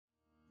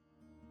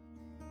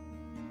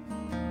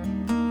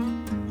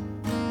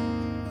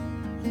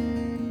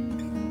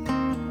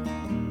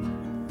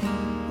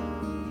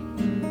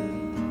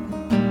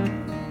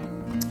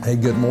Hey,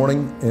 good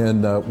morning,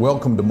 and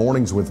welcome to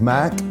Mornings with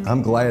Mac.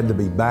 I'm glad to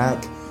be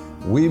back.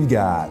 We've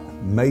got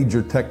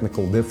major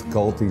technical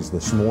difficulties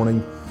this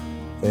morning,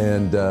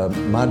 and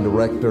my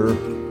director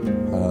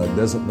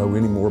doesn't know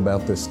any more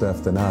about this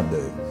stuff than I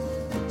do.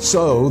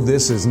 So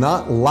this is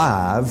not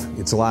live.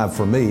 It's live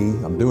for me.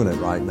 I'm doing it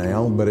right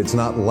now, but it's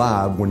not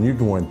live when you're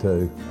going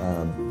to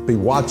be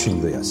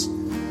watching this.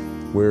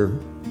 We're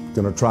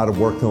going to try to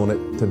work on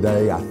it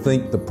today. I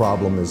think the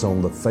problem is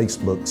on the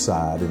Facebook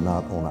side and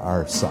not on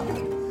our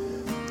side.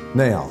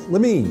 Now,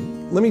 let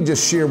me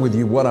just share with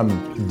you what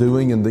I'm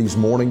doing in these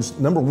mornings.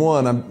 Number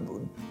one,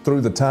 I'm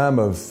through the time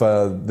of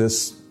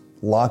this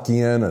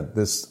lock-in,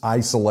 this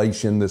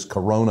isolation, this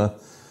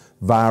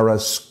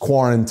coronavirus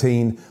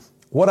quarantine.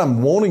 What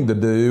I'm wanting to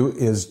do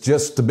is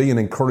just to be an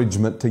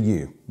encouragement to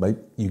you.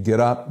 You get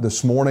up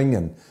this morning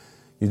and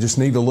you just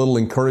need a little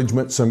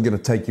encouragement, so I'm going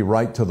to take you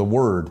right to the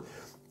Word.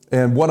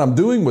 And what I'm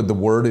doing with the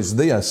Word is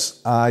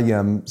this. I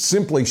am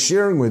simply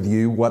sharing with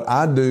you what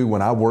I do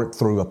when I work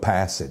through a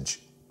passage.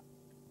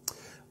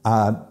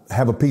 I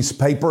have a piece of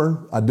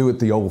paper. I do it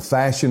the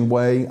old-fashioned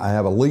way. I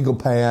have a legal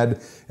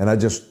pad, and I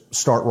just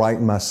start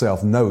writing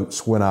myself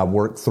notes when I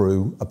work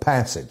through a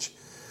passage.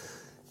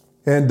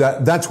 And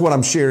that's what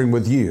I'm sharing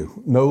with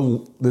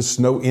you. This is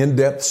no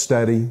in-depth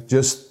study,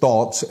 just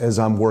thoughts as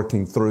I'm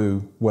working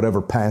through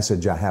whatever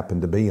passage I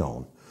happen to be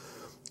on.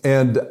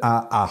 And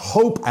I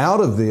hope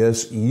out of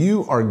this,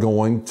 you are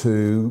going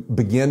to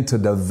begin to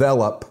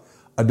develop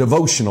a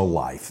devotional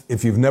life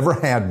if you've never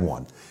had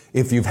one.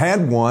 If you've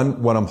had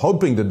one, what I'm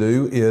hoping to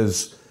do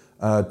is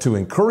to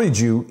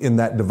encourage you in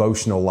that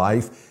devotional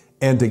life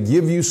and to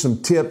give you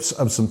some tips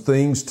of some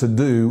things to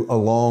do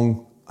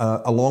along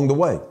the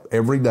way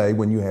every day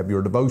when you have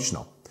your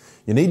devotional.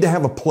 You need to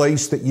have a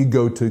place that you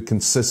go to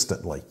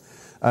consistently.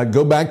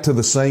 Go back to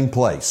the same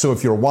place. So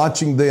if you're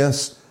watching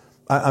this,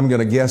 I'm going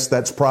to guess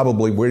that's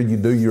probably where you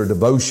do your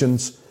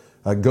devotions.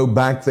 Go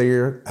back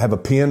there, have a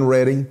pen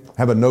ready,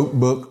 have a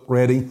notebook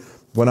ready.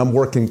 When I'm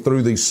working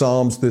through these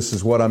Psalms, this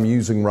is what I'm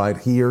using right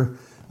here.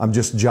 I'm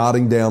just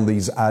jotting down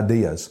these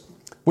ideas,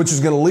 which is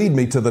going to lead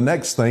me to the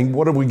next thing.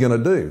 What are we going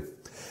to do?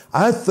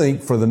 I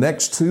think for the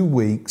next 2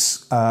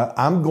 weeks,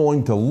 I'm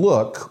going to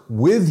look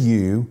with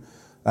you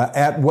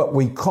at what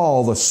we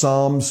call the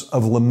Psalms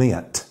of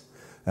Lament.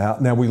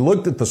 Now, we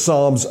looked at the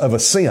Psalms of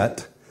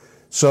Ascent,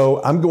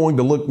 so I'm going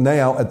to look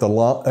now at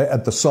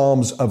the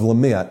Psalms of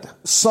Lament.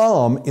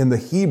 Psalm in the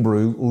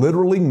Hebrew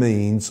literally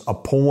means a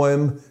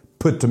poem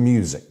put to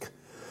music.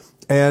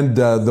 And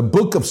the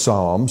book of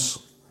Psalms,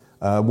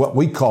 what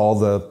we call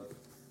the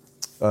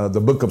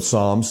book of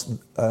Psalms,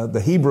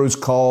 the Hebrews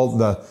call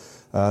the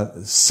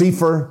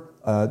Sefer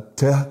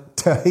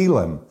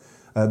Tehillim,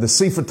 the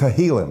Sefer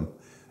Tehillim,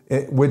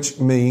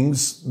 which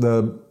means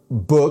the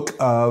book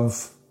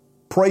of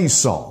praise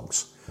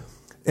songs.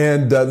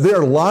 And there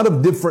are a lot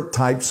of different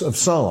types of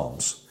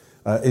psalms.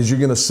 As you're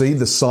going to see,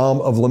 the Psalm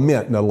of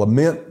Lament. Now,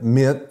 lament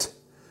meant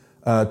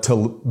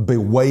to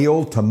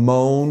bewail, to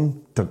moan,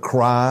 to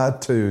cry,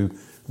 to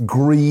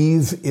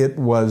grieve. It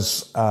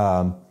was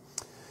the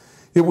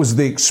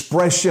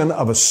expression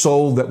of a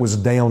soul that was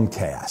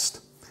downcast.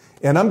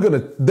 And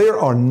there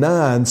are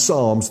 9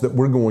 Psalms that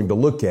we're going to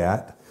look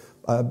at.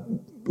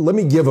 Let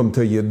me give them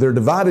to you. They're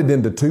divided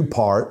into 2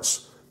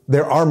 parts.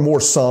 There are more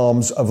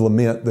Psalms of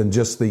Lament than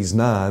just these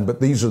 9,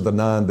 but these are the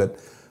 9 that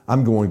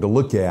I'm going to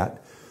look at.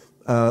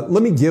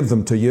 Let me give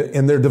them to you,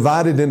 and they're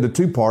divided into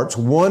 2 parts.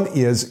 One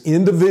is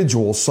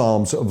individual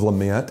Psalms of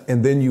Lament,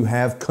 and then you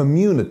have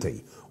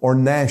community or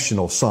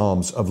national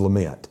Psalms of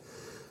Lament.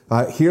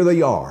 Here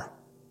they are.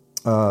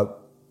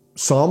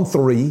 Psalm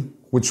 3,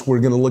 which we're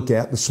going to look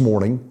at this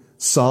morning.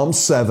 Psalm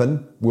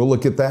 7, we'll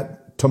look at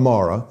that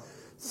tomorrow.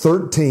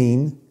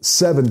 13,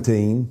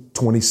 17,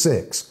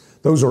 26.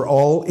 Those are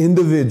all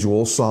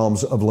individual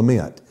Psalms of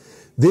Lament.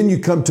 Then you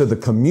come to the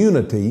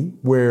community,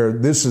 where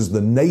this is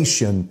the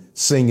nation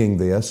singing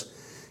this.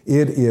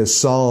 It is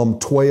Psalm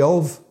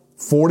 12,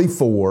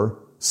 44,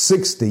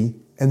 60,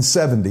 and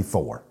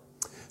 74.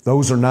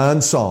 Those are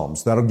 9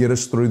 Psalms. That'll get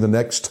us through the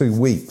next 2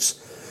 weeks.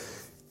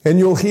 And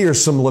you'll hear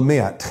some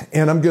lament.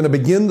 And I'm going to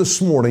begin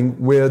this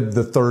morning with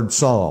the 3rd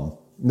Psalm.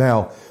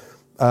 Now,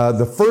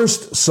 the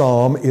first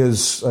Psalm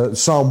is,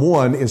 Psalm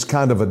 1 is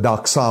kind of a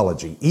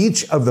doxology.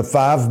 Each of the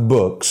 5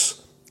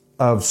 books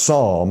of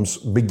Psalms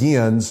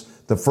begins,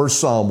 the first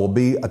Psalm will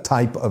be a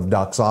type of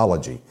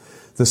doxology.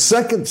 The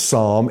 2nd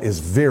Psalm is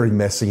very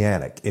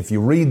messianic. If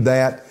you read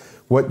that,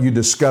 what you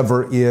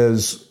discover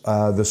is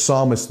the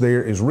psalmist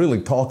there is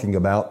really talking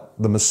about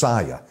the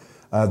Messiah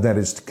that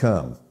is to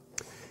come.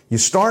 You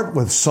start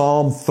with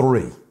Psalm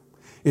 3.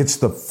 It's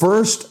the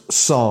first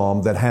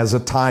psalm that has a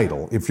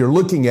title. If you're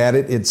looking at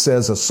it, it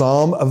says a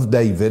Psalm of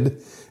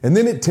David, and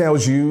then it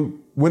tells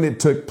you when it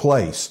took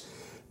place.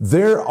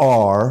 There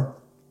are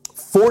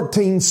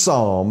 14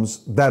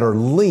 psalms that are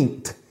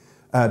linked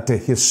to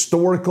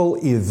historical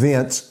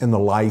events in the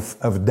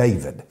life of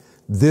David.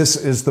 This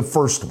is the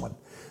first one.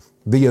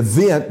 The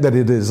event that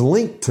it is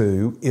linked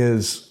to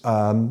is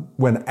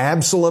when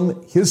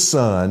Absalom, his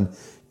son,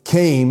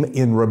 came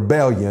in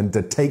rebellion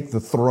to take the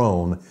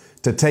throne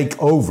to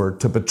take over,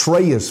 to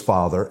betray his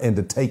father, and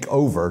to take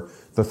over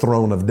the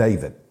throne of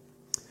David.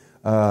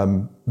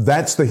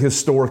 That's the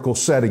historical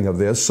setting of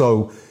this.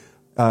 So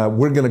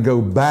we're going to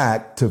go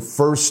back to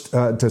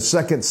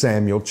 2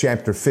 Samuel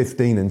chapter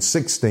 15 and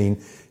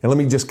 16, and let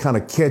me just kind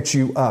of catch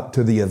you up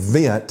to the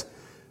event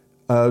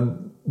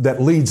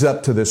that leads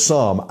up to this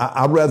psalm.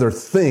 I rather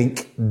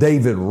think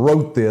David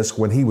wrote this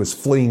when he was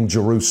fleeing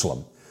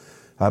Jerusalem.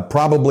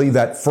 Probably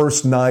that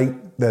first night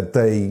that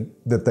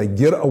they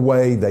get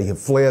away, they have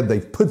fled,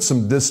 they've put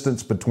some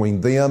distance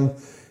between them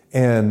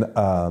and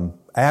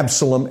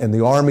Absalom and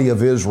the army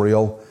of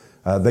Israel.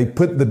 They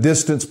put the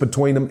distance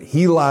between them.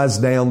 He lies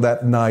down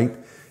that night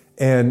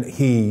and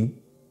he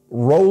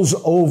rolls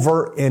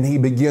over and he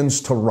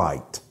begins to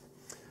write.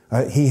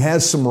 He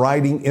has some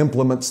writing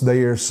implements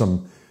there,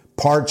 some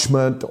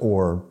parchment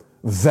or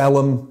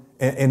vellum,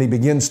 and he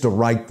begins to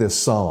write this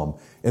psalm.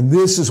 And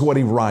this is what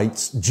he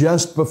writes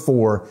just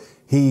before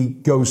he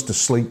goes to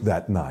sleep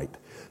that night.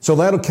 So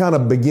that'll kind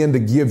of begin to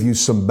give you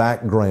some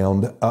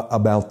background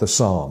about the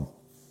psalm.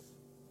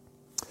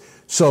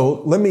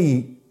 So let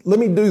me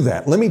do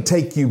that. Let me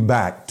take you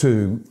back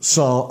to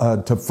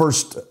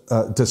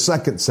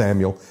 2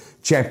 Samuel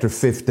chapter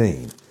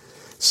 15.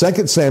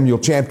 2 Samuel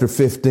chapter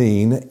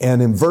 15,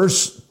 and in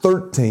verse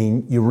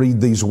 13, you read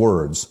these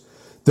words.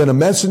 Then a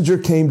messenger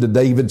came to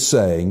David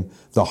saying,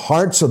 the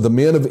hearts of the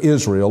men of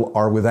Israel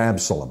are with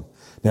Absalom.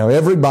 Now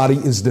everybody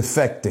is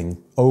defecting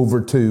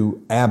over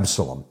to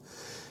Absalom.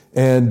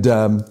 And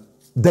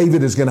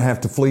David is going to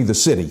have to flee the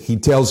city. He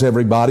tells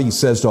everybody, he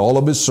says to all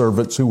of his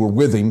servants who were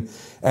with him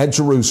at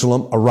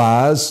Jerusalem,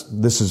 arise.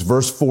 This is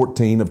verse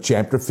 14 of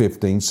chapter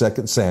 15,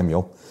 2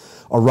 Samuel.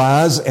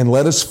 Arise and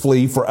let us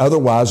flee, for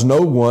otherwise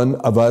no one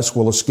of us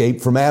will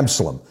escape from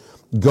Absalom.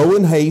 Go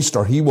in haste,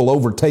 or he will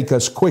overtake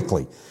us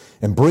quickly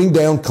and bring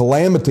down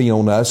calamity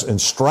on us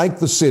and strike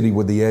the city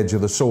with the edge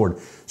of the sword.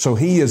 So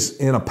he is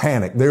in a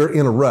panic. They're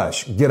in a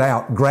rush. Get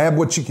out. Grab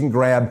what you can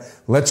grab.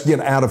 Let's get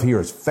out of here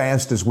as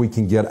fast as we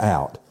can get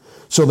out.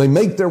 So they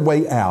make their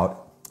way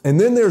out. And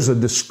then there's a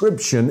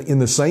description in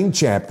the same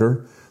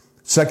chapter,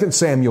 2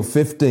 Samuel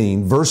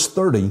 15, verse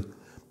 30,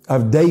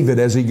 of David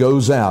as he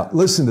goes out.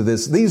 Listen to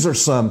this. These are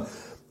some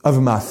of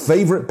my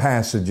favorite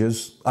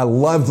passages. I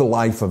love the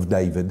life of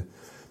David.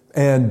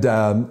 And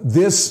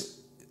this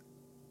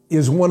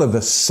is one of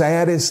the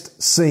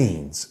saddest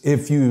scenes.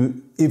 If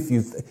you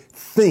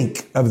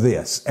think of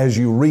this as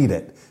you read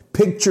it,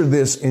 picture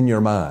this in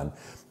your mind.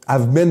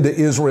 I've been to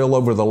Israel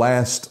over the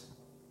last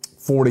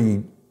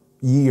 40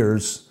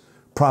 years,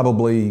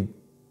 probably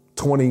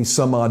 20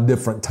 some odd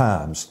different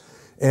times.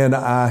 And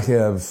I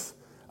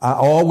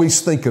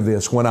always think of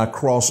this when I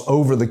cross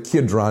over the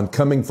Kidron,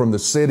 coming from the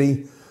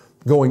city,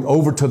 going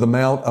over to the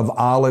Mount of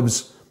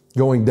Olives,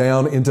 going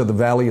down into the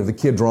valley of the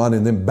Kidron,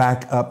 and then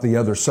back up the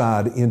other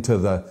side into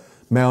the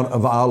Mount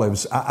of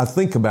Olives. I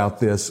think about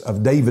this,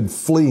 of David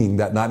fleeing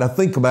that night. I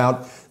think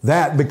about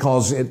that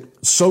because it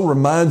so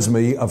reminds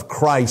me of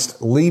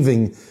Christ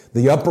leaving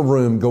the upper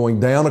room, going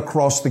down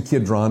across the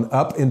Kidron,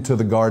 up into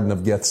the Garden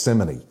of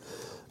Gethsemane,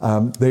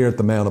 there at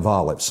the Mount of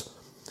Olives.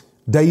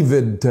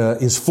 David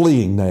is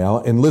fleeing now,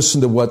 and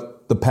listen to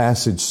what the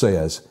passage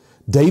says.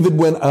 David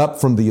went up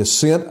from the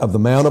ascent of the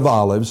Mount of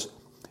Olives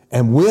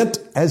and went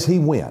as he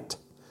went,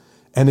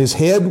 and his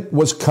head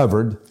was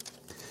covered,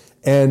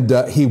 and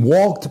he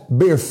walked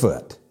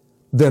barefoot.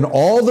 Then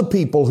all the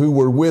people who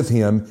were with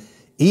him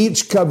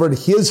each covered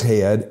his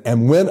head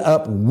and went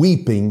up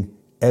weeping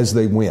as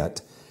they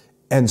went.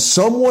 And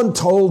someone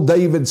told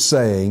David,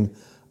 saying,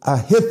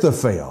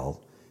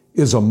 Ahithophel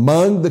is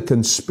among the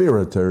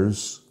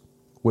conspirators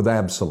with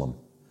Absalom.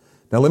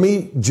 Now let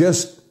me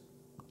just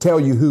tell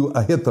you who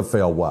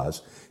Ahithophel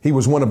was. He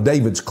was one of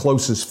David's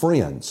closest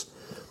friends.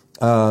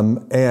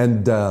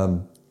 David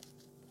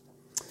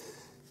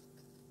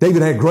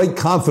had great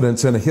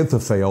confidence in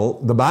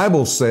Ahithophel. The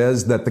Bible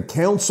says that the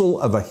counsel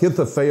of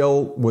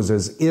Ahithophel was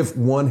as if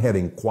one had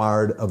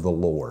inquired of the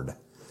Lord.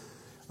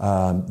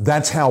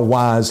 That's how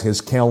wise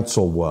his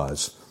counsel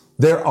was.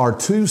 There are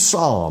two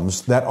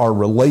Psalms that are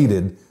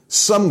related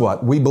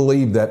somewhat. We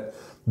believe that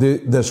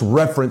this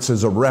reference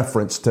is a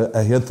reference to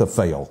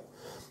Ahithophel.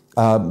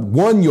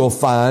 One you'll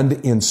find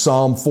in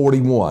Psalm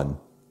 41.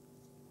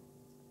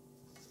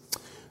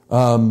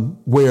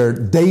 Where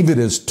David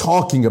is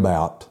talking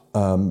about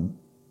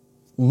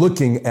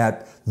looking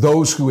at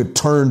those who had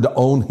turned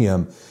on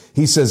him.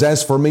 He says,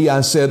 as for me,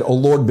 I said, O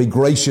Lord, be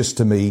gracious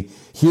to me.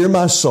 Hear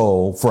my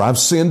soul, for I've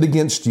sinned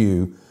against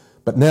you.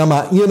 But now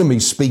my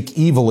enemies speak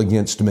evil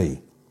against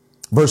me.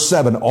 Verse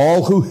 7,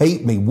 all who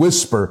hate me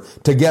whisper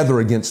together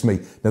against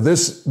me. Now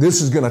this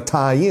is going to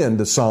tie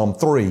into Psalm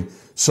 3.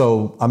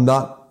 So I'm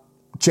not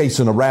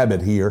chasing a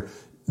rabbit here.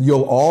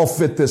 You'll all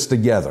fit this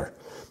together.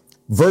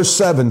 Verse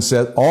 7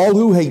 says, all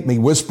who hate me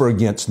whisper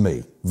against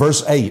me.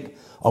 Verse 8,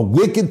 a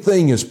wicked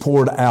thing is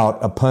poured out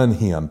upon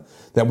him,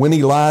 that when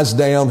he lies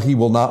down, he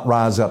will not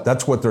rise up.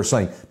 That's what they're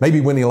saying.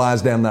 Maybe when he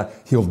lies down,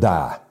 he'll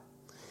die.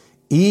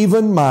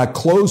 Even my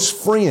close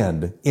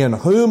friend, in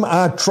whom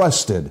I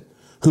trusted,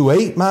 who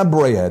ate my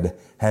bread,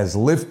 has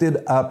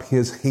lifted up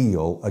his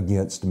heel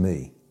against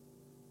me,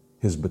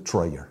 his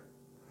betrayer.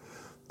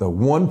 The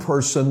one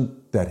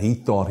person that he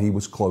thought he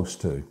was close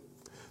to,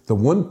 the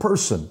one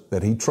person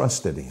that he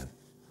trusted in,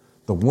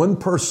 the one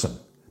person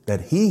that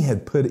he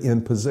had put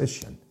in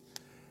position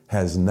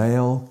has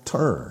now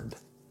turned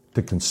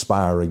to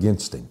conspire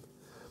against him.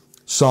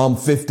 Psalm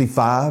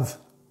 55,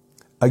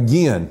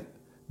 again,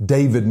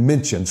 David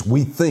mentions,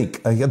 we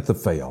think,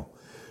 Ahithophel,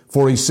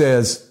 for he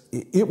says,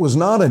 it was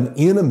not an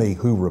enemy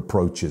who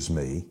reproaches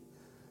me,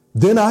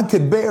 then I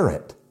could bear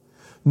it.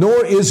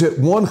 Nor is it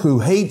one who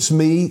hates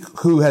me,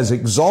 who has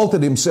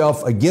exalted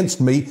himself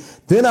against me,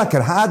 then I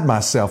could hide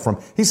myself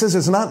from. He says,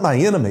 it's not my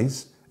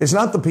enemies. It's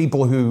not the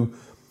people who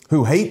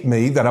hate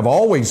me, that I've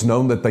always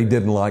known that they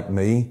didn't like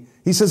me.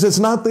 He says, it's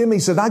not them. He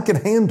said, I could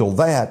handle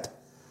that.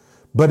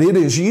 But it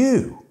is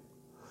you,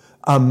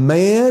 a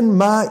man,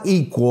 my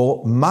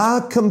equal,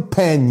 my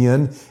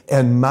companion,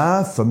 and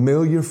my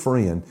familiar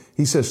friend.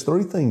 He says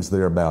three things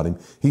there about him.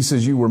 He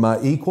says, you were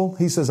my equal.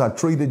 He says, I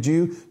treated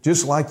you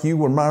just like you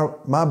were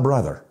my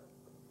brother,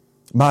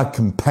 my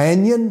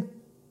companion,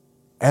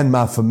 and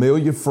my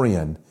familiar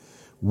friend.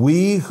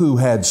 We who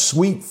had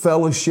sweet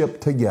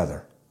fellowship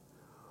together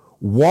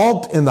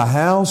walked in the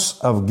house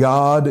of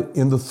God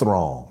in the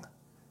throng.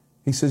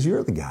 He says,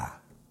 you're the guy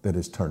that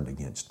has turned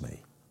against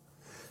me.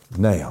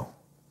 Now,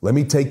 let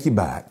me take you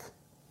back,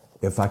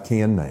 if I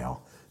can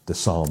now, to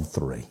Psalm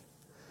 3.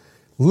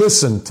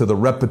 Listen to the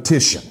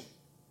repetition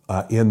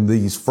in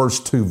these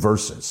first two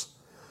verses.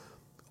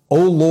 O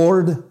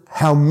Lord,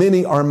 how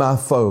many are my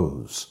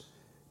foes?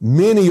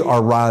 Many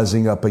are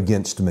rising up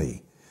against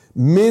me.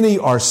 Many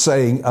are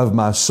saying of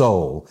my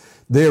soul,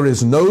 there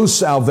is no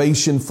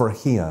salvation for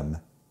him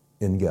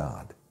in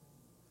God.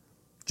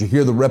 Did you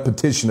hear the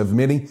repetition of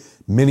many?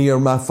 Many are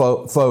my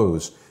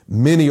foes.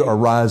 Many are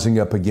rising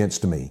up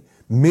against me.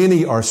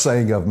 Many are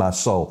saying of my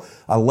soul.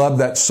 I love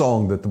that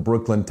song that the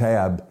Brooklyn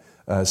Tab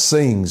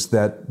sings,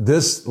 that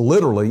this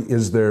literally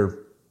is their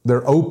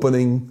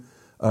opening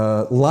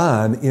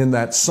line in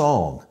that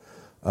song.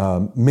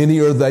 Many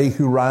are they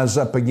who rise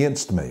up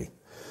against me.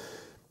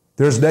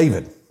 There's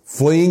David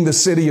fleeing the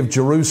city of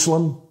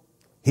Jerusalem.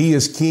 He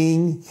is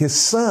king. His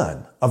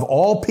son, of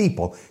all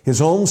people,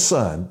 his own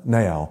son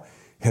now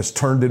has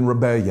turned in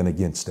rebellion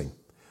against him.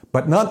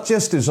 But not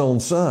just his own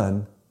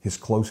son, his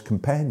close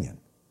companion,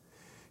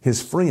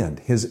 his friend,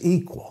 his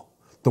equal,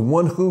 the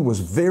one who was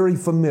very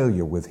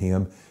familiar with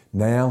him,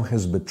 now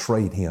has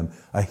betrayed him.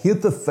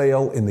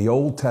 Ahithophel in the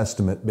Old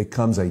Testament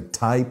becomes a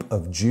type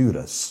of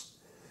Judas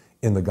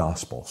in the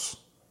Gospels.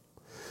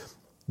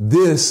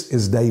 This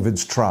is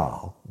David's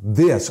trial.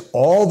 This,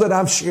 all that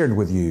I've shared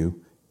with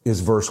you,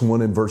 is verse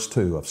 1 and verse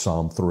 2 of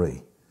Psalm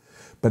 3.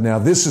 But now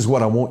this is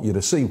what I want you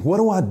to see. What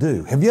do I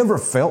do? Have you ever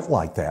felt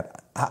like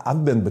that?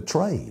 I've been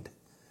betrayed.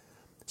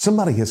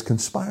 Somebody has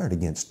conspired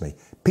against me.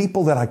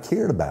 People that I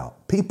cared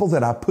about, people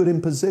that I put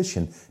in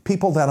position,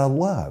 people that I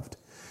loved,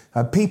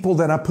 people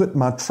that I put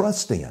my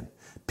trust in,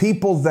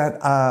 people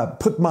that I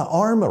put my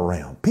arm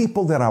around,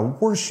 people that I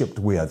worshiped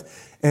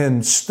with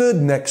and stood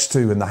next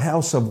to in the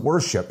house of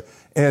worship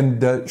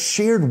and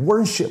shared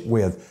worship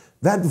with.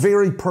 That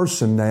very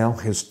person now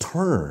has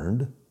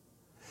turned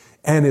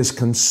and is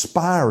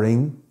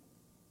conspiring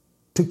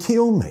to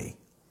kill me,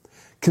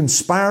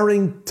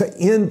 conspiring to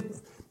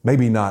end,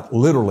 maybe not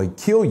literally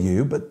kill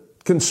you,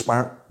 but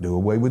conspire, do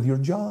away with your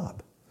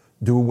job,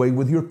 do away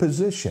with your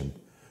position,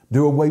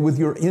 do away with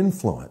your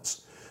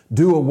influence,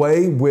 do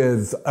away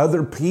with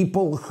other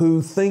people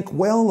who think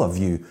well of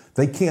you.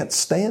 They can't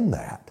stand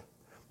that.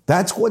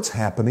 That's what's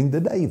happening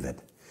to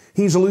David.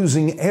 He's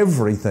losing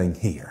everything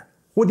here.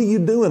 What do you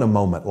do in a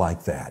moment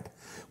like that?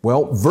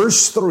 Well,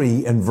 verse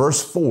 3 and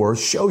verse 4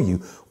 show you,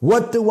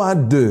 what do I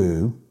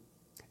do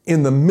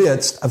in the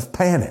midst of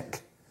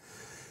panic?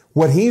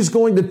 What he's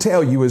going to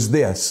tell you is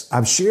this.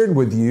 I've shared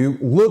with you,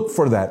 look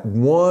for that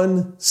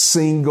one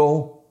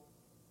single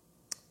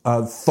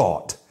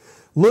thought.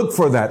 Look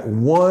for that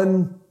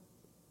one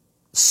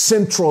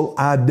central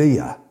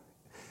idea.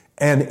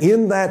 And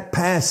in that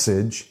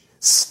passage,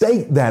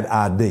 state that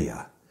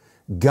idea.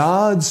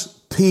 God's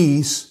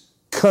peace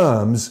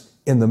comes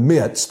in the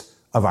midst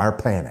of our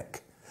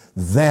panic.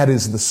 That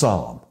is the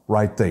psalm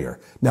right there.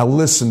 Now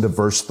listen to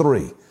verse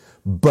 3.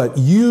 But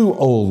you,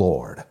 O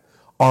Lord,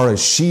 are a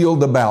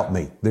shield about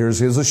me. There's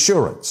his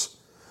assurance.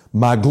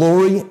 My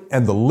glory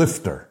and the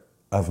lifter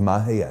of my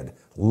head.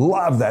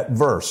 Love that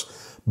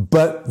verse.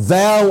 But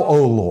thou,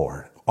 O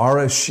Lord, are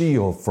a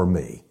shield for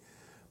me.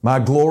 My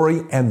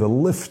glory and the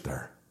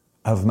lifter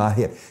of my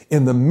head.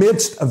 In the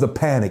midst of the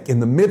panic,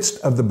 in the midst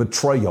of the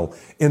betrayal,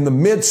 in the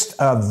midst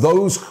of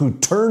those who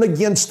turn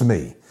against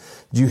me,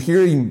 do you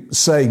hear him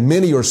say,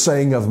 many are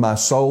saying of my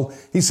soul?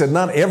 He said,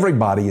 not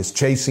everybody is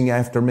chasing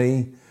after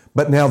me,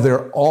 but now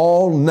they're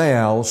all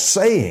now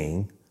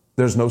saying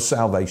there's no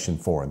salvation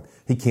for him.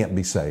 He can't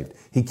be saved.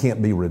 He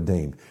can't be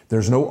redeemed.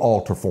 There's no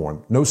altar for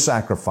him, no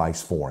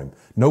sacrifice for him,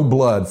 no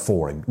blood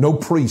for him, no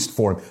priest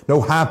for him,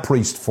 no high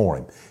priest for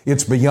him.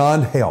 It's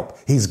beyond help.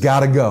 He's got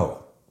to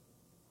go.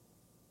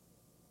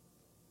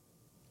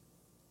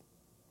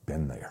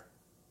 Been there.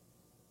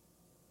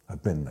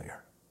 have been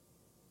there.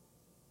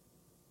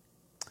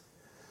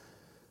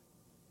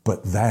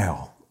 But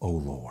thou, O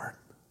Lord,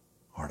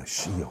 art a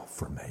shield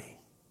for me,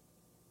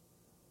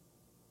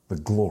 the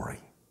glory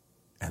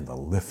and the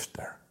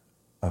lifter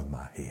of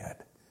my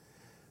head.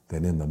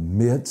 That in the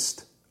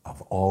midst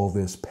of all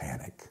this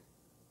panic,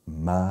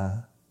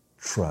 my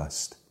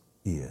trust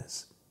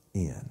is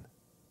in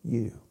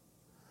you.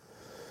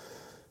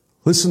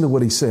 Listen to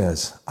what he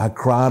says. I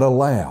cried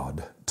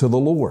aloud to the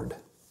Lord.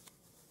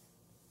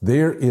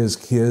 There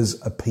is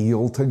his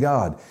appeal to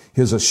God.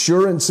 His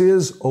assurance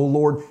is, oh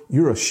Lord,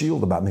 you're a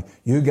shield about me.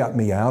 You got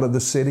me out of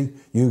the city.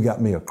 You got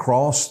me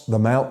across the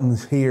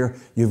mountains here.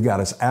 You've got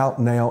us out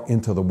now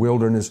into the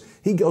wilderness.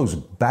 He goes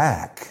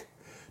back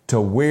to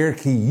where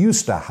he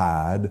used to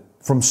hide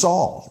from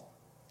Saul.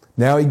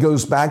 Now he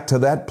goes back to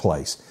that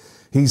place.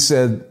 He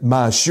said,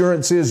 my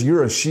assurance is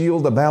you're a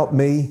shield about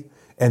me.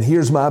 And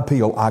here's my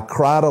appeal. I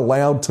cried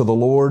aloud to the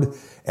Lord,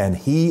 and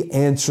he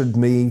answered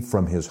me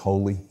from his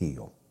holy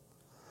hill.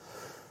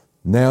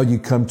 Now you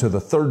come to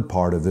the third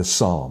part of this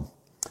psalm.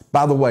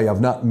 By the way,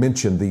 I've not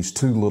mentioned these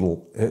there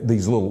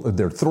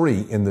are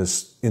three in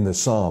this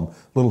psalm,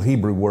 little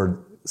Hebrew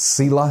word,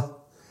 Selah.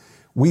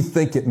 We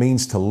think it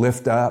means to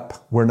lift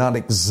up. We're not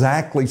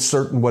exactly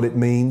certain what it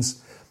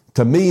means.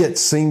 To me, it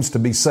seems to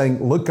be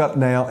saying, look up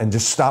now and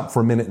just stop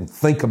for a minute and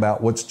think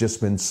about what's just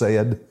been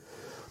said.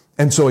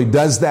 And so he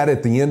does that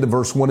at the end of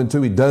verse 1 and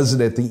 2. He does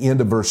it at the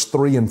end of verse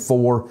 3 and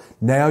 4.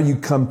 Now you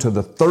come to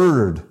the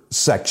third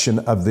section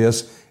of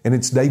this, and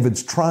it's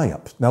David's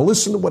triumph. Now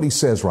listen to what he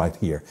says right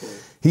here.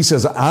 He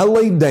says, I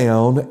lay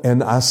down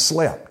and I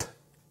slept.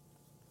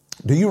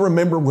 Do you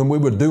remember when we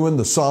were doing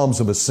the Psalms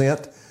of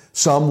Ascent?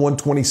 Psalm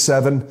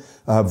 127,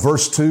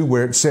 verse 2,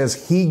 where it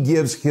says, he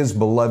gives his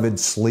beloved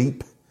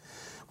sleep.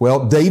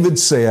 Well, David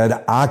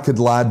said, I could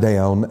lie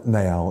down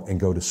now and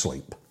go to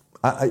sleep.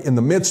 In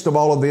the midst of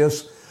all of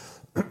this,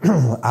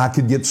 I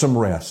could get some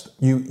rest.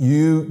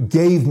 You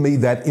gave me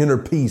that inner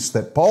peace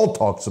that Paul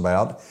talks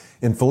about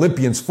in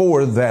Philippians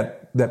 4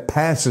 that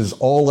passes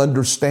all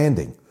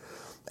understanding.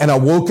 And I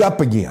woke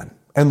up again,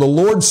 and the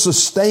Lord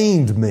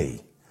sustained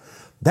me.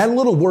 That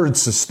little word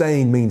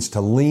sustain means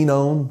to lean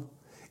on.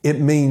 It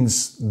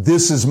means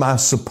this is my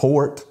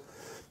support.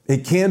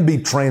 It can be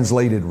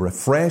translated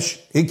refresh.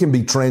 It can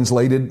be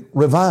translated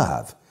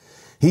revive.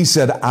 He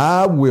said,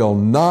 I will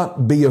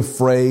not be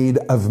afraid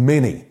of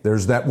many.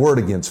 There's that word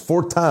again. It's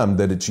fourth time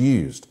that it's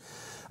used.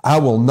 I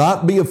will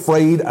not be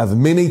afraid of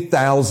many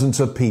thousands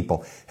of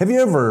people. Have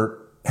you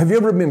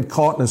ever been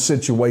caught in a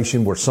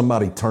situation where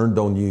somebody turned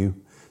on you,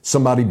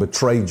 somebody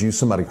betrayed you,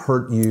 somebody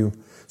hurt you,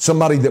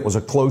 somebody that was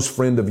a close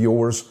friend of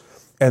yours,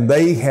 and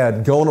they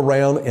had gone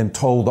around and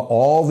told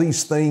all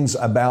these things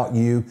about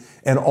you,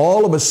 and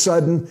all of a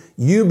sudden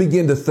you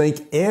begin to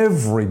think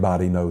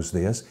everybody knows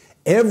this.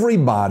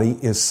 Everybody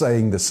is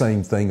saying the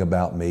same thing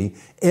about me.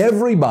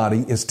 Everybody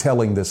is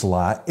telling this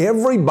lie.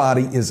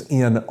 Everybody is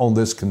in on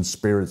this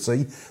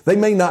conspiracy. They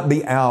may not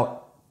be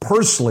out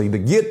personally to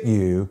get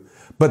you,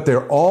 but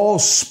they're all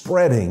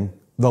spreading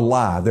the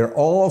lie. They're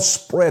all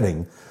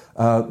spreading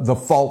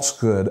the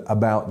falsehood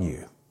about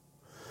you.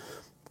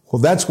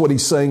 Well, that's what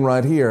he's saying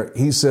right here.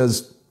 He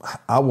says,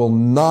 I will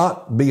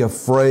not be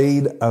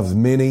afraid of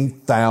many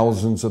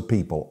thousands of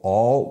people,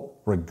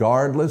 all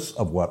regardless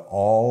of what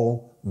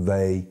all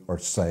they are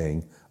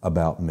saying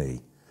about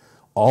me.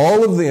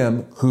 All of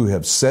them who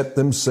have set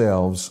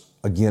themselves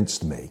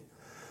against me.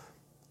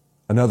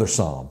 Another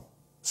psalm,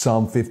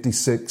 Psalm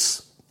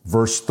 56,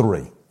 verse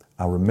 3.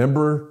 I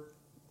remember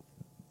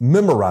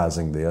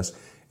memorizing this.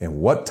 And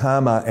what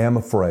time I am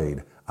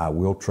afraid, I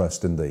will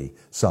trust in thee.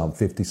 Psalm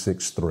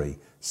 56, 3.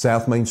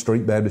 South Main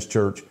Street Baptist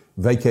Church,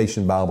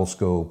 Vacation Bible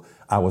School.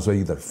 I was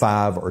either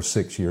 5 or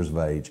 6 years of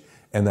age.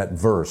 And that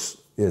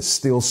verse is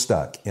still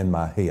stuck in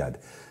my head.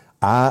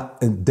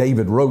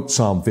 David wrote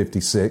Psalm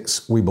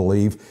 56, we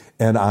believe,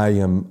 and I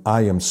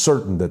am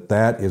certain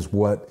that is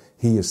what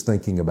he is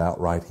thinking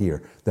about right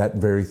here. That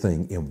very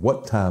thing. In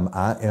what time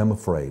I am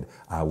afraid,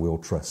 I will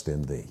trust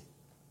in thee.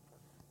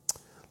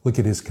 Look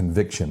at his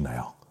conviction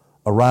now.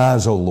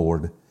 Arise, O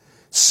Lord.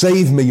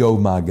 Save me, O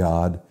my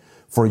God.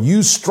 For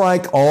you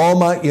strike all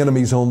my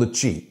enemies on the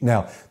cheek.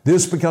 Now,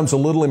 this becomes a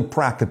little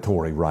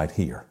imprecatory right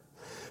here.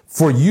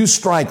 For you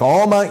strike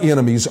all my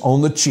enemies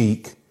on the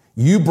cheek.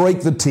 You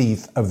break the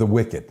teeth of the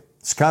wicked.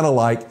 It's kind of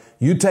like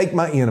you take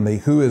my enemy,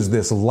 who is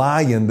this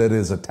lion that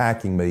is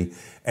attacking me,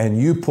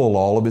 and you pull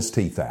all of his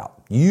teeth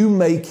out. You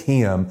make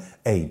him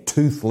a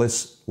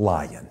toothless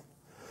lion.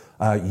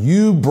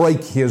 You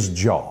break his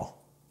jaw.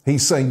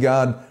 He's saying,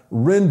 God,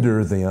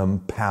 render them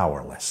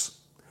powerless.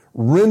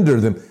 Render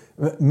them,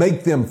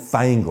 make them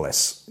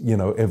fangless,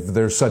 if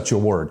there's such a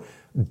word.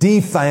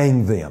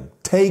 Defang them.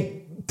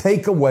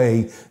 Take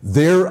away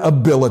their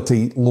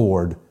ability,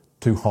 Lord,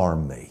 to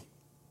harm me.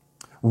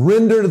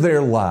 Render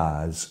their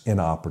lives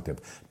inoperative.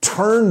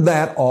 Turn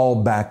that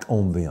all back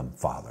on them,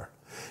 Father.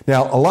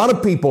 Now, a lot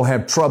of people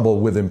have trouble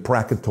with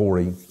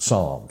imprecatory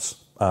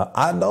psalms.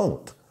 I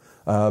don't.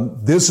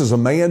 This is a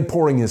man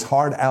pouring his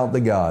heart out to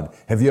God.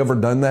 Have you ever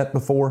done that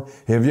before?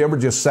 Have you ever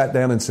just sat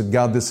down and said,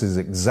 God, this is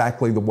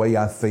exactly the way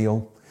I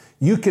feel?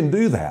 You can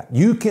do that.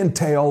 You can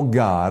tell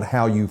God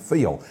how you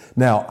feel.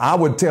 Now, I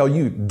would tell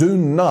you, do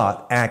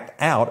not act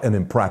out an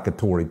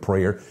imprecatory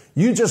prayer.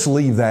 You just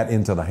leave that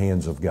into the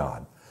hands of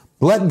God.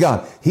 Let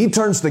God, he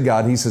turns to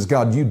God. He says,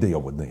 God, you deal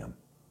with them.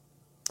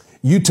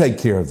 You take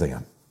care of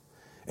them.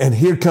 And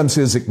here comes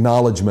his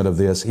acknowledgement of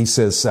this. He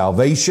says,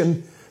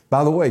 salvation.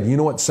 By the way, do you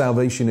know what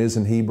salvation is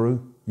in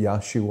Hebrew?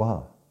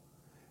 Yeshua.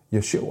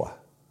 Yeshua.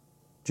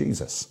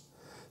 Jesus.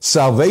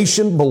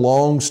 Salvation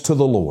belongs to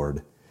the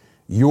Lord.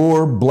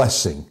 Your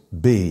blessing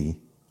be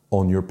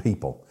on your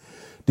people.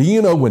 Do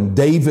you know when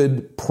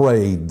David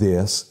prayed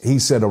this, he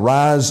said,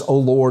 arise, O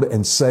Lord,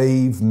 and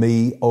save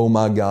me, O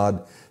my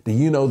God. Do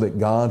you know that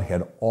God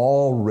had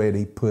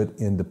already put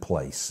into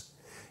place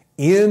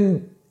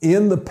in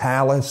the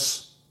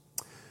palace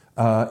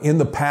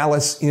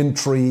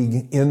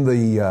intrigue, in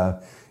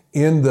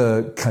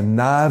the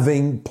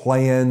conniving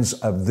plans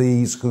of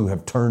these who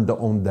have turned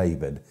on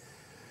David,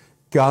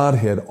 God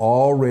had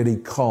already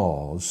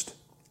caused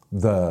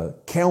the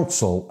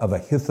counsel of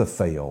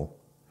Ahithophel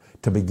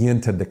to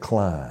begin to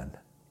decline.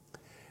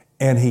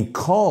 And he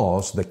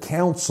caused the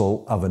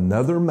counsel of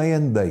another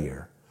man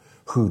there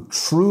who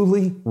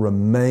truly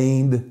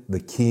remained the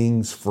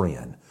king's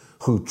friend,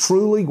 who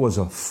truly was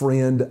a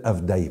friend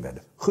of David,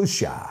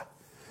 Hushai.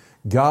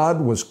 God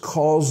was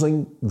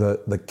causing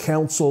the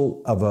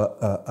counsel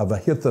of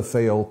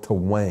Ahithophel to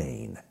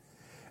wane,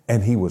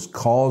 and he was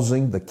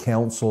causing the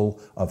counsel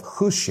of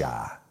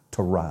Hushai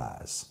to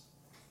rise.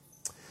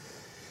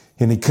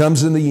 And he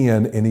comes in the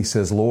end and he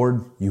says,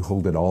 Lord, you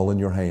hold it all in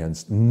your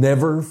hands.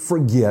 Never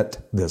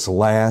forget this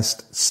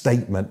last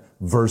statement,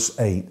 verse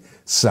 8.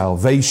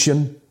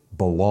 Salvation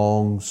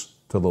belongs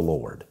to the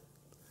Lord.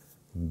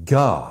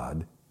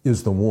 God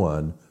is the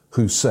one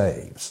who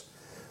saves.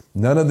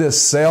 None of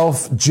this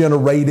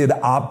self-generated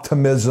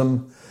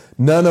optimism.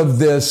 None of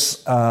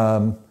this late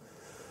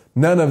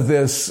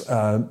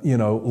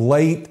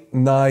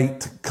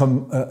night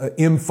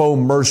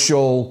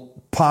infomercial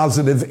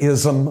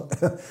positivism.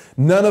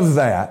 None of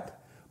that,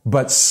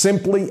 but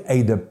simply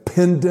a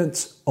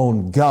dependence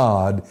on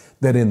God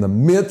that in the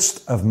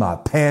midst of my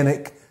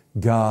panic,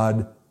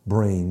 God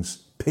brings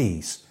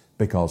peace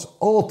because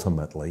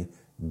ultimately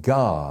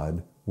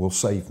God will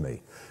save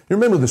me. You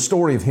remember the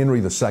story of Henry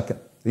II?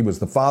 He was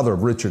the father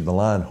of Richard the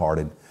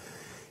Lionhearted.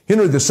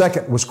 Henry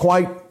II was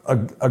quite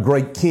a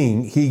great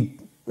king. He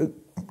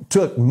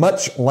took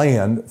much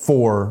land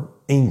for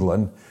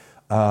England.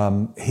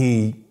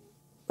 He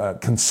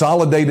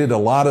consolidated a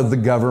lot of the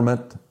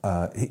government.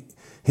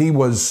 He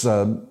was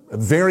a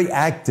very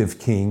active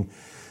king.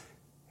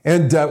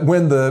 And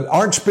when the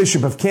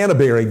Archbishop of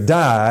Canterbury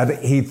died,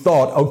 he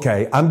thought,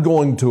 okay, I'm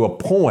going to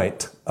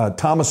appoint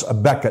Thomas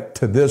à Becket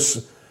to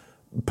this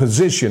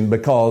position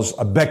because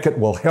à Becket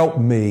will help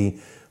me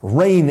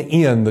rein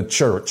in the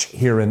church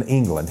here in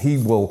England.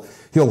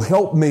 He'll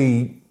help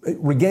me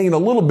regain a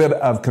little bit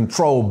of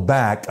control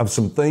back of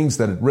some things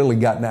that had really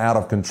gotten out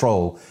of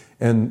control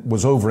and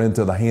was over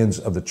into the hands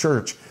of the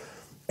church.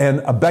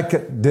 And à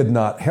Becket did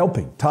not help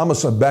him.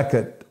 Thomas à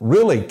Becket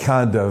really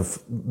kind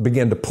of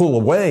began to pull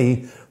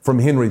away from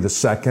Henry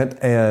II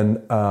and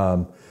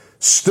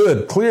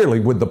stood clearly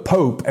with the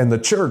Pope and the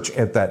church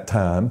at that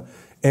time.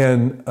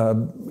 And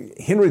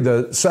Henry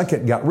II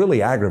got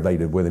really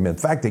aggravated with him. In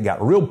fact, it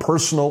got real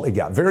personal. It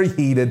got very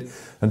heated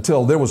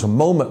until there was a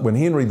moment when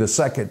Henry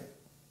II,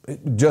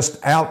 just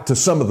out to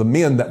some of the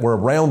men that were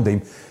around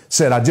him,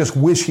 said, I just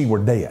wish he were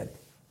dead.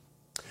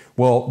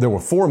 Well, there were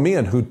 4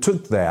 men who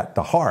took that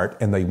to heart,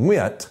 and they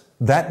went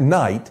that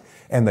night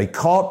and they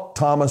caught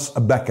Thomas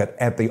à Becket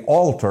at the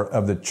altar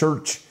of the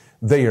church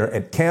there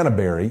at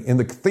Canterbury in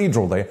the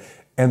cathedral there,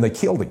 and they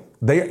killed him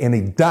there, and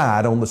he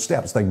died on the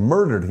steps. They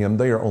murdered him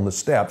there on the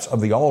steps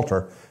of the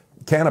altar,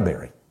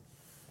 Canterbury.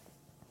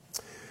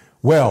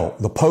 Well,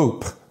 the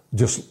Pope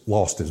just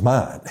lost his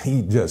mind.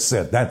 He just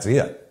said, that's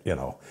it, you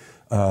know.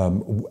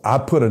 I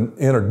put an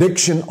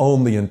interdiction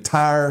on the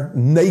entire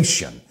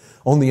nation,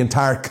 on the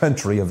entire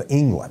country of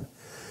England.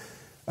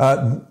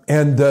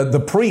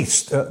 The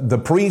priests,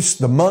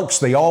 the monks,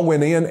 they all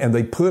went in and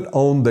they put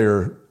on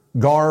their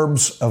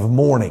garbs of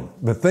mourning.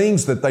 The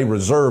things that they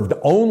reserved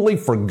only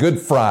for Good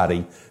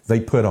Friday,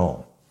 they put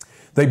on.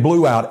 They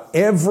blew out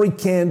every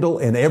candle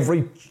and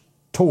every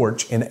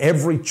torch in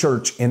every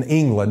church in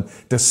England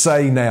to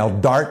say now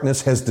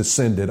darkness has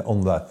descended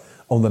on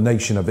the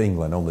nation of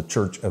England, on the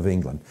Church of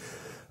England.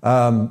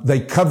 They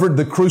covered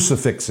the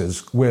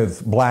crucifixes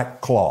with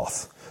black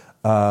cloth.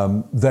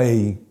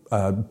 They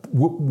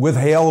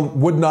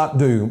would not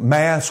do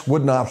mass,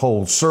 would not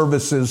hold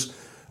services.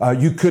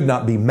 You could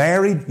not be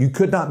married. You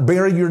could not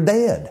bury your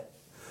dead.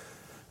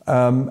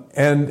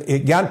 And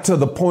it got to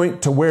the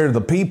point to where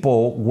the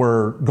people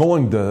were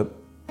going to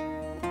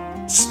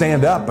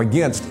stand up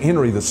against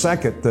Henry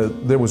II.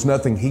 There was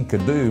nothing he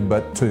could do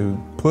but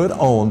to put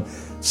on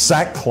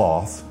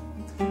sackcloth,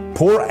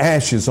 pour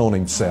ashes on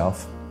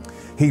himself,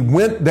 He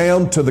went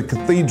down to the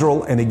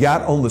cathedral and he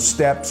got on the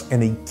steps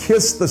and he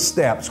kissed the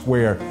steps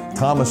where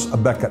Thomas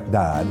à Becket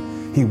died.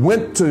 He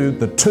went to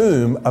the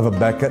tomb of à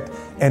Becket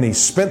and he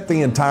spent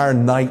the entire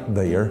night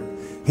there.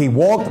 He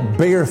walked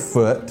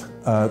barefoot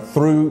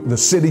through the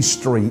city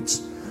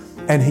streets,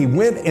 and he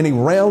went and he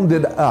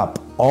rounded up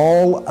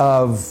all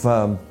of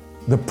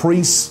the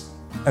priests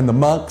and the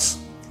monks,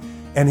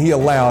 and he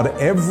allowed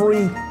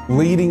every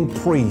leading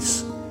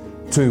priest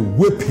to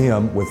whip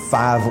him with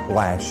 5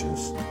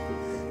 lashes.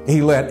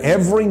 He let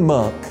every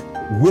monk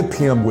whip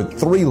him with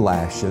 3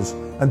 lashes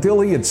until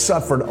he had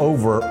suffered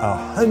over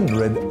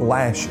 100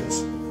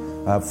 lashes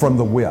from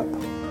the whip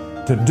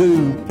to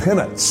do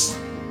penance.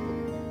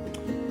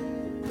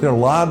 There are a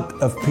lot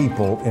of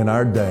people in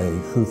our day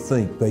who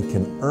think they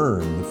can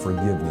earn the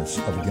forgiveness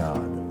of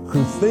God,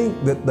 who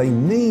think that they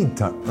need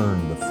to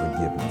earn the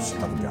forgiveness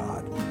of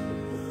God.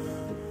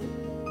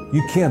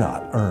 You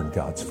cannot earn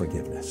God's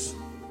forgiveness.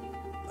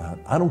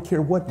 I don't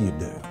care what you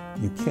do.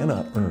 You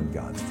cannot earn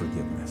God's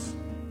forgiveness.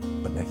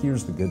 But now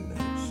here's the good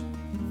news.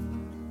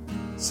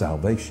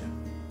 Salvation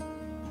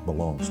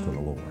belongs to the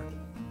Lord.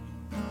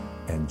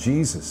 And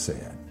Jesus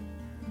said,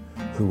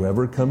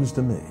 whoever comes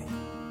to me,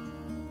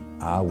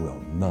 I will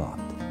not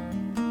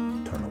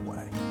turn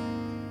away.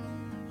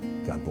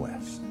 God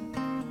bless.